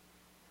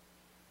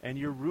 And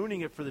you're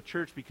ruining it for the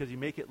church because you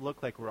make it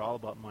look like we're all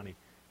about money.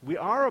 We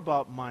are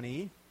about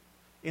money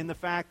in the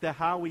fact that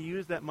how we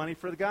use that money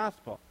for the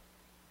gospel.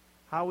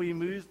 How we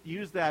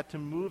use that to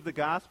move the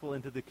gospel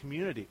into the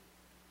community.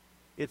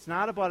 It's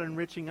not about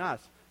enriching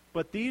us.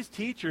 But these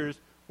teachers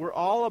were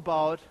all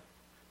about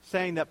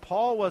saying that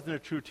Paul wasn't a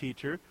true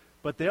teacher,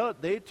 but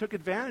they took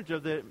advantage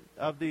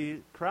of the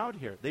crowd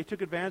here. They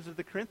took advantage of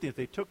the Corinthians.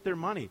 They took their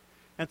money.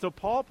 And so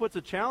Paul puts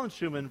a challenge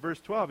to them in verse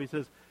 12. He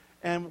says,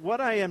 and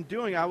what I am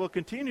doing, I will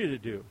continue to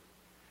do,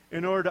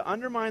 in order to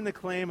undermine the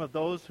claim of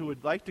those who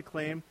would like to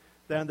claim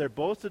that in their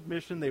boasted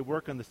mission they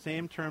work on the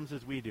same terms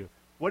as we do.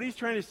 What he's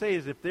trying to say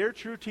is if they're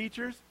true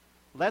teachers,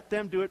 let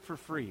them do it for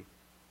free.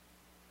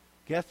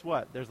 Guess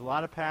what? There's a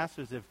lot of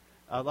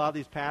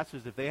these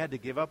pastors, if they had to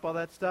give up all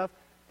that stuff,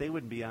 they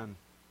wouldn't be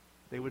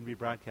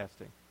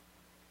broadcasting.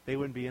 They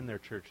wouldn't be in their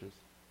churches.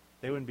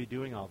 They wouldn't be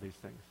doing all these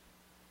things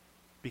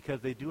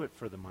because they do it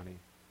for the money.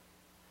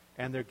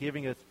 And they're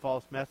giving a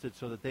false message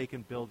so that they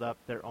can build up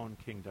their own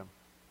kingdom.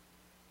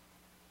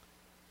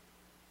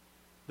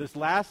 This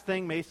last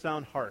thing may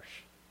sound harsh,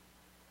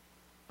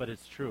 but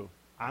it's true.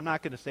 I'm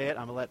not going to say it. I'm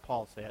going to let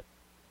Paul say it.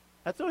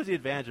 That's always the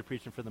advantage of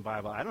preaching from the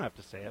Bible. I don't have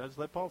to say it. I just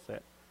let Paul say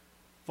it.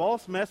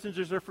 False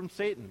messengers are from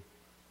Satan.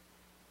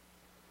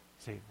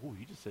 Say, oh,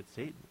 you just said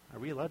Satan. Are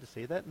we allowed to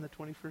say that in the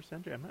 21st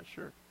century? I'm not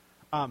sure.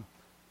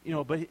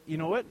 But you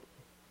know what?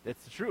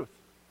 It's the truth.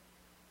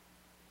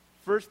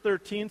 Verse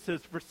 13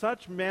 says, for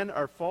such men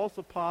are false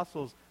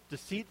apostles,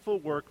 deceitful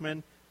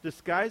workmen,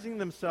 disguising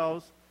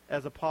themselves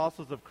as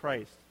apostles of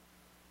Christ.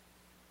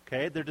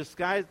 Okay, they're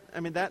disguised.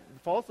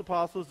 False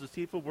apostles,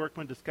 deceitful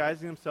workmen,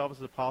 disguising themselves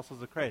as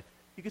apostles of Christ.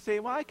 You can say,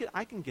 well,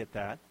 I can get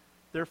that.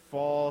 They're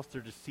false,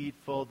 they're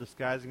deceitful,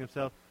 disguising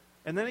themselves.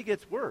 And then it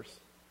gets worse.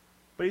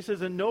 But he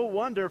says, and no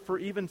wonder, for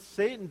even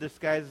Satan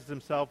disguises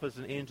himself as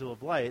an angel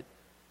of light.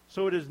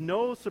 So it is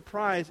no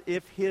surprise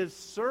if his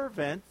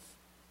servants,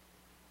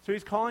 so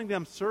he's calling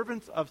them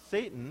servants of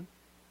Satan,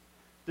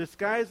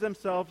 disguise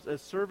themselves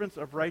as servants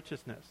of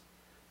righteousness.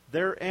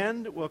 Their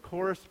end will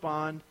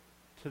correspond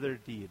to their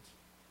deeds.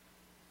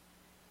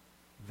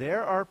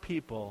 There are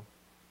people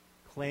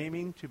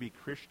claiming to be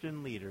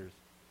Christian leaders,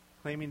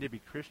 claiming to be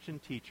Christian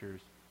teachers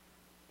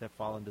that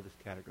fall into this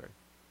category.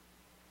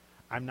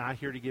 I'm not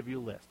here to give you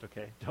a list,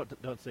 okay?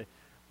 Don't say,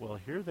 well,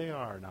 here they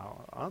are now.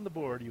 On the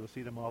board, you will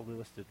see them all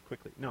listed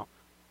quickly. No.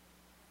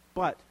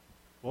 But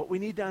what we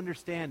need to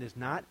understand is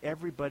not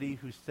everybody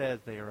who says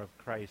they are of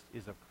Christ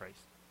is of Christ.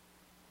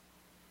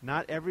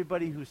 Not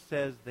everybody who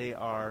says they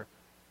are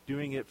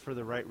doing it for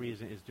the right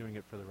reason is doing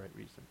it for the right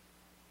reason.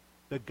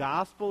 The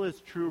gospel is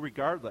true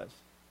regardless.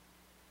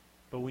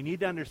 But we need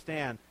to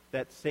understand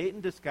that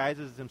Satan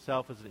disguises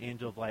himself as an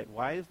angel of light.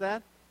 Why is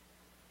that?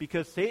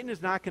 Because Satan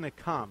is not going to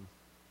come.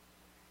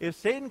 If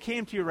Satan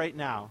came to you right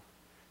now,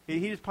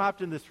 he just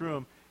popped in this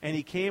room, and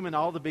he came in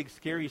all the big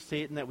scary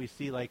Satan that we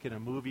see like in a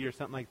movie or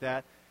something like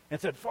that, and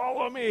said,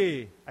 follow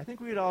me. I think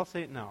we would all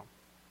say no.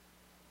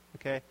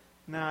 Okay?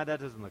 Nah, that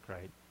doesn't look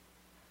right.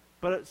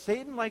 But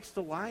Satan likes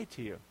to lie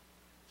to you.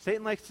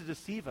 Satan likes to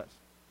deceive us.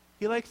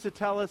 He likes to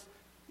tell us,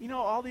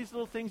 all these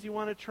little things you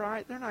want to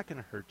try, they're not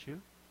going to hurt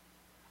you.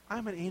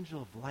 I'm an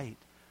angel of light.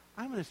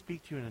 I'm going to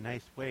speak to you in a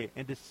nice way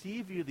and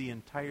deceive you the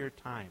entire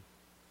time.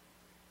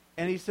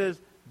 And he says,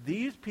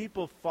 these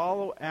people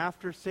follow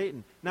after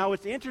Satan. Now,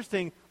 it's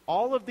interesting,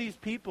 all of these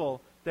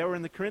people that were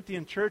in the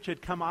Corinthian church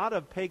had come out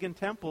of pagan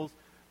temples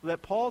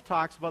that Paul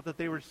talks about that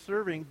they were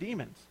serving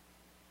demons.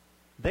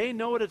 They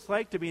know what it's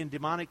like to be in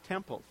demonic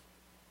temples.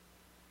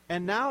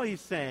 And now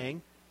he's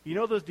saying,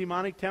 those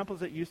demonic temples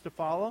that used to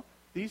follow?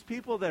 These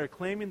people that are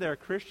claiming they're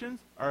Christians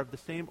are of the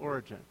same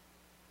origin.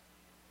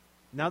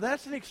 Now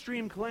that's an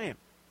extreme claim.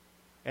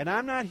 And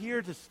I'm not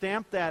here to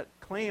stamp that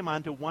claim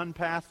onto one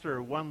pastor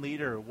or one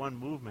leader or one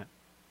movement.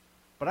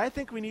 But I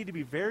think we need to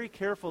be very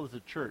careful as a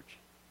church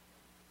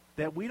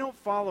that we don't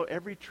follow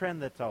every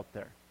trend that's out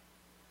there.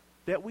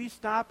 That we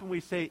stop and we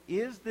say,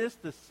 is this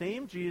the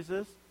same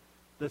Jesus,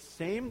 the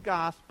same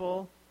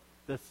gospel,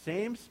 the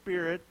same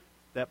Spirit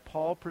that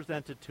Paul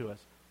presented to us,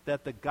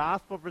 that the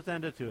gospel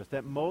presented to us,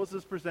 that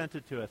Moses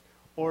presented to us?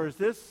 Or is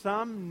this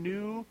some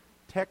new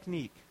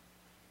technique?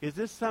 Is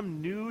this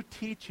some new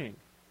teaching?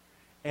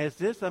 Is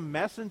this a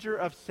messenger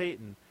of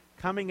Satan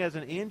coming as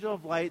an angel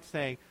of light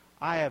saying,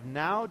 I have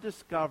now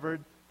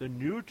discovered the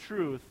new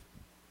truth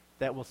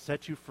that will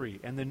set you free?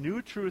 And the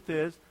new truth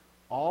is,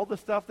 all the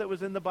stuff that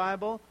was in the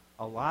Bible,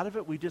 a lot of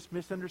it we just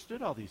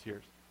misunderstood all these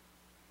years.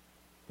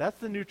 That's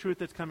the new truth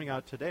that's coming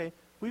out today.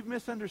 We've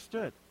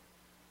misunderstood.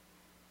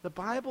 The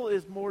Bible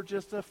is more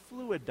just a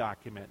fluid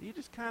document. You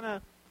just kind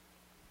of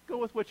go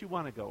with what you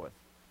want to go with.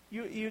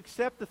 You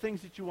accept the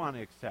things that you want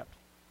to accept.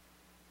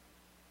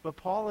 But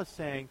Paul is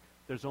saying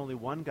there's only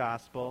one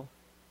gospel.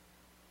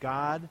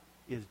 God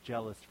is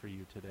jealous for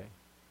you today.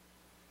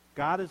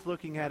 God is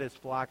looking at his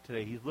flock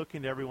today. He's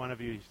looking to every one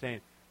of you. He's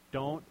saying,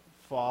 don't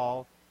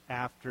fall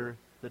after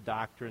the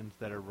doctrines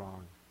that are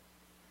wrong.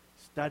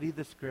 Study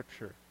the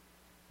Scripture.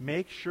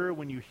 Make sure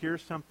when you hear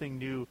something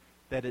new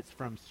that it's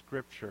from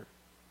Scripture.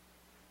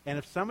 And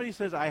if somebody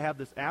says, I have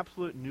this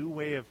absolute new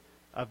way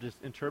of just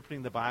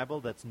interpreting the Bible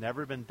that's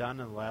never been done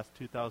in the last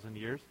 2,000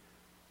 years,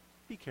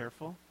 be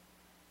careful.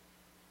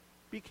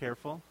 Be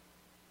careful.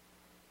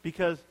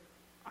 Because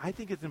I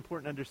think it's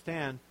important to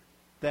understand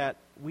that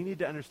we need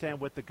to understand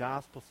what the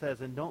gospel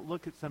says and don't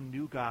look at some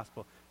new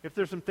gospel. If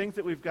there's some things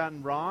that we've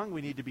gotten wrong,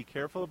 we need to be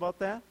careful about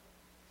that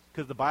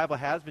because the Bible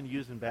has been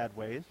used in bad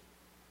ways.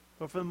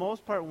 But for the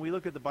most part, when we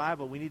look at the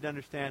Bible, we need to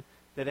understand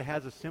that it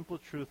has a simple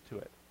truth to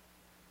it.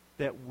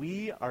 That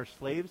we are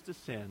slaves to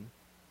sin.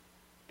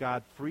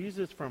 God frees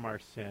us from our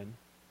sin.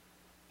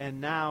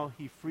 And now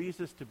he frees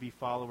us to be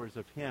followers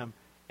of him.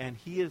 And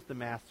he is the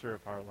master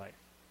of our life.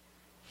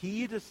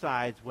 He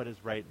decides what is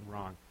right and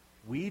wrong.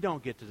 We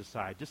don't get to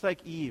decide. Just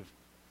like Eve.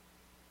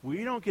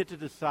 We don't get to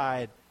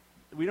decide.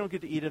 We don't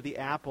get to eat of the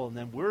apple. And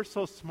then we're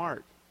so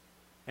smart.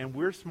 And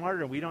we're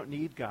smarter and we don't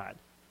need God.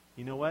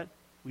 You know what?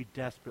 We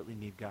desperately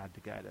need God to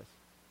guide us.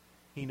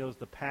 He knows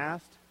the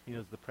past. He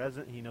knows the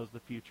present. He knows the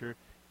future.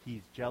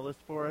 He's jealous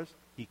for us.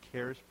 He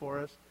cares for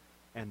us.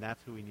 And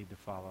that's who we need to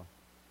follow.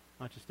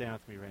 Why don't you stand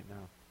with me right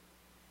now?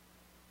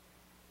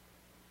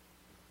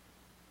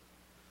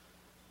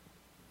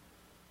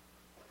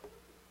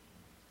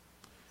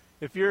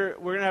 We're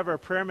going to have our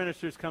prayer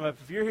ministers come up.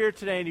 If you're here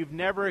today and you've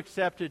never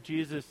accepted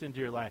Jesus into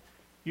your life,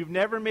 you've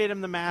never made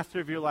him the master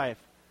of your life,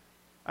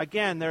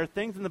 again, there are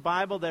things in the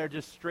Bible that are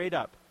just straight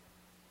up.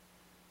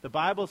 The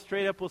Bible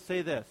straight up will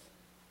say this.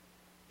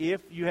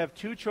 If you have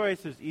two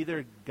choices,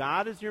 either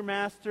God is your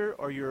master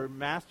or you're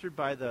mastered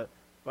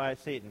by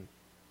Satan.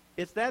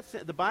 It's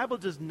that the Bible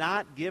does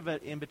not give an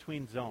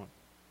in-between zone.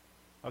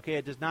 Okay,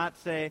 it does not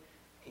say,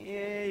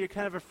 you're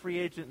kind of a free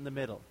agent in the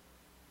middle.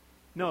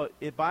 No,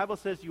 the Bible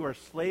says you are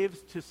slaves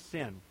to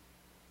sin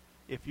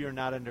if you're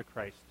not under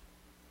Christ.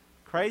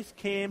 Christ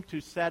came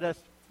to set us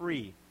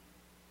free.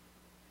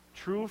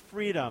 True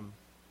freedom.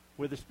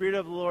 Where the Spirit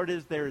of the Lord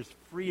is, there is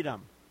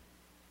freedom.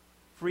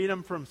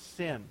 Freedom from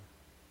sin.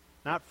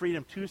 Not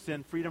freedom to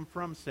sin, freedom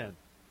from sin.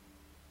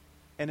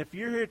 And if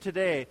you're here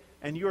today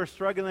and you are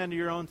struggling under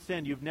your own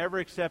sin, you've never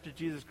accepted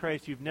Jesus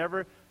Christ, you've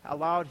never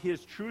allowed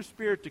his true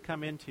Spirit to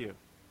come into you,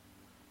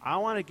 I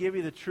want to give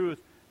you the truth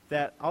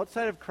that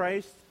outside of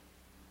Christ,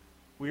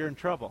 we are in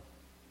trouble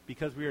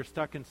because we are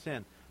stuck in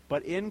sin.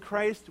 But in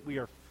Christ, we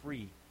are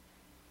free.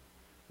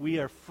 We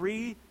are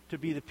free to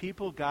be the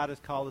people God has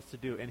called us to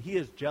do. And he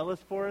is jealous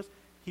for us.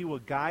 He will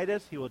guide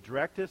us. He will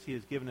direct us. He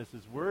has given us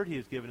his word. He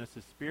has given us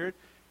his Spirit.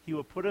 He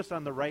will put us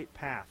on the right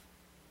path.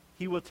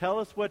 He will tell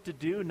us what to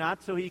do,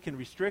 not so he can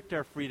restrict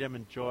our freedom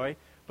and joy,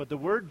 but the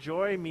word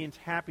joy means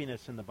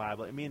happiness in the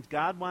Bible. It means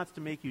God wants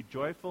to make you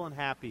joyful and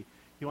happy.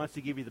 He wants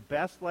to give you the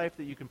best life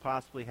that you can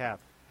possibly have.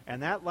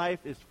 And that life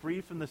is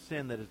free from the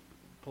sin that is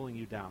pulling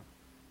you down.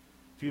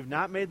 If you've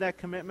not made that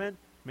commitment,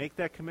 make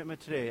that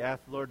commitment today.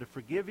 Ask the Lord to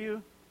forgive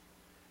you.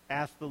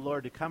 Ask the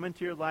Lord to come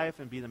into your life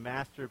and be the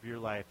master of your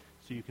life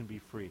so you can be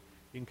free.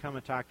 You can come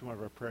and talk to one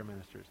of our prayer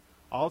ministers.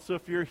 Also,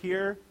 if you're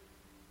here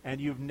and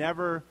you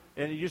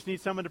just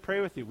need someone to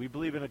pray with you, we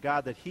believe in a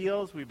God that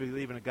heals. We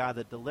believe in a God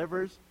that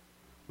delivers.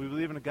 We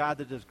believe in a God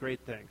that does great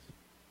things.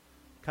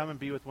 Come and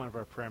be with one of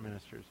our prayer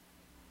ministers.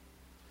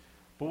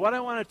 But what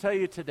I want to tell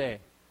you today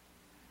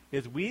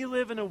is we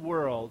live in a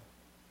world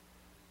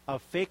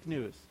of fake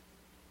news.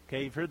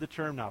 Okay, you've heard the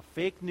term now.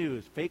 Fake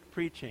news, fake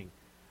preaching,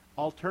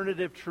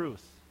 alternative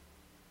truths.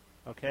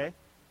 Okay?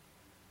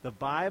 The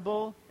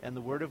Bible and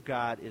the Word of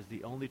God is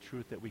the only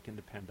truth that we can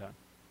depend on.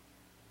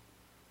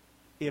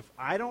 If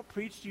I don't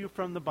preach to you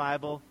from the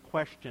Bible,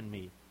 question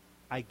me.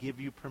 I give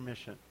you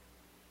permission.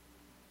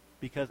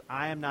 Because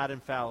I am not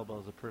infallible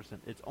as a person.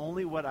 It's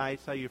only what I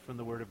tell you from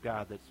the Word of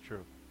God that's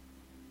true.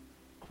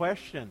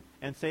 Question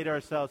and say to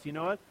ourselves, you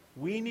know what?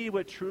 We need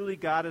what truly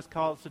God has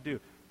called us to do.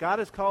 God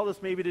has called us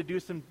maybe to do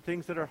some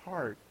things that are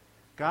hard.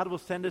 God will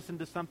send us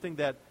into something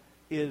that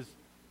is,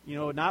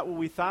 not what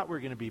we thought we were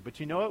going to be. But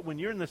you know what? When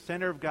you're in the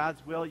center of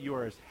God's will, you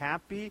are as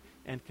happy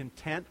and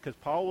content, because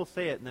Paul will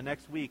say it in the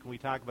next week when we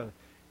talk about it.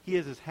 He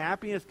is as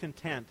happy and as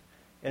content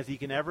as he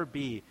can ever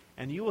be.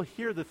 And you will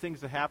hear the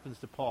things that happens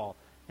to Paul,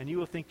 and you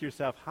will think to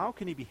yourself, how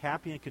can he be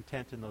happy and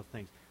content in those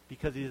things?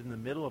 Because he's in the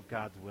middle of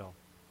God's will.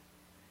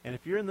 And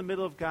if you're in the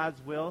middle of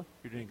God's will,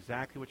 you're doing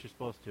exactly what you're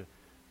supposed to.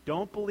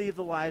 Don't believe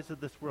the lies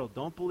of this world.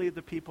 Don't believe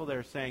the people that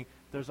are saying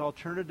there's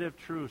alternative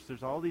truths.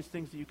 There's all these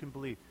things that you can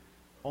believe.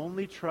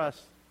 Only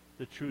trust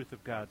the truth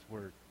of God's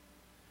Word.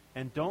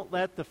 And don't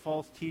let the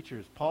false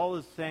teachers. Paul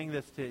is saying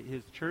this to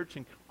his church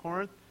in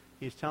Corinth.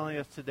 He's telling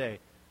us today,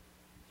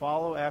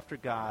 follow after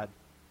God.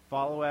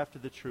 Follow after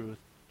the truth.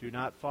 Do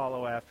not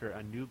follow after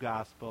a new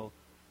gospel,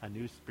 a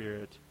new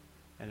spirit,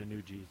 and a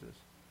new Jesus.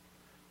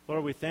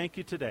 Lord, we thank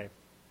you today.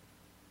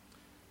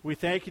 We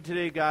thank you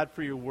today, God,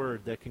 for your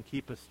word that can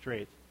keep us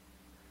straight.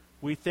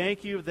 We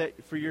thank you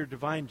for your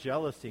divine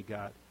jealousy,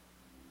 God,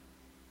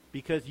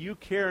 because you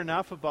care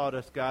enough about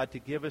us, God, to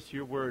give us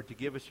your word, to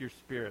give us your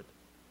spirit.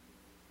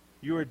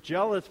 You are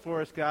jealous for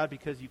us, God,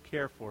 because you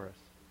care for us.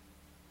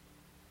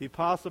 The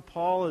Apostle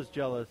Paul is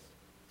jealous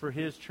for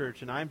his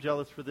church, and I'm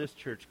jealous for this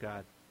church,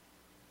 God,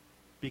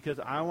 because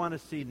I want to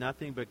see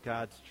nothing but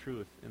God's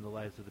truth in the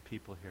lives of the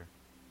people here.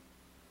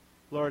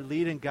 Lord,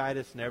 lead and guide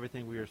us in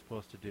everything we are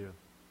supposed to do.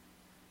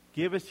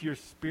 Give us your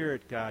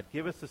spirit, God.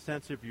 Give us a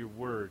sense of your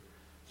word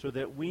so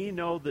that we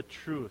know the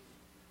truth,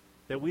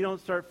 that we don't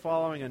start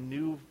following a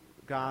new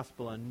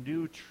gospel, a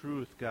new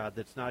truth, God,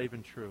 that's not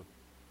even true,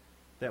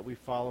 that we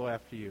follow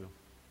after you.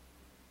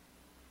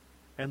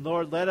 And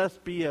Lord, let us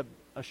be a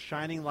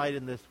shining light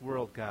in this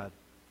world, God,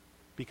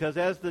 because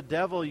as the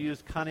devil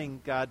used cunning,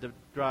 God, to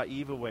draw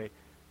Eve away,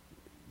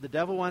 the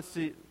devil wants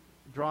to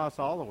draw us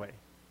all away.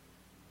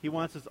 He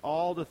wants us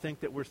all to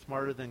think that we're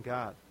smarter than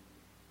God.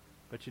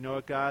 But you know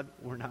what, God?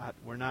 We're not.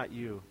 We're not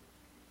you.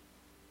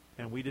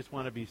 And we just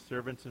want to be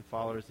servants and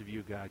followers of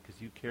you, God,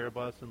 because you care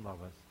about us and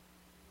love us.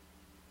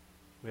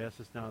 We ask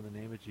this now in the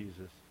name of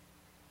Jesus.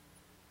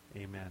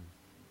 Amen.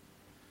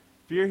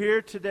 If you're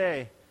here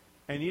today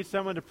and need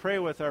someone to pray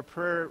with, our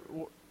prayer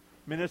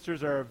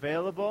ministers are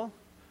available.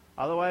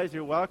 Otherwise,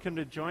 you're welcome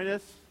to join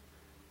us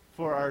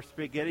for our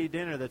spaghetti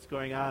dinner that's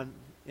going on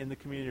in the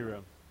community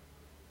room.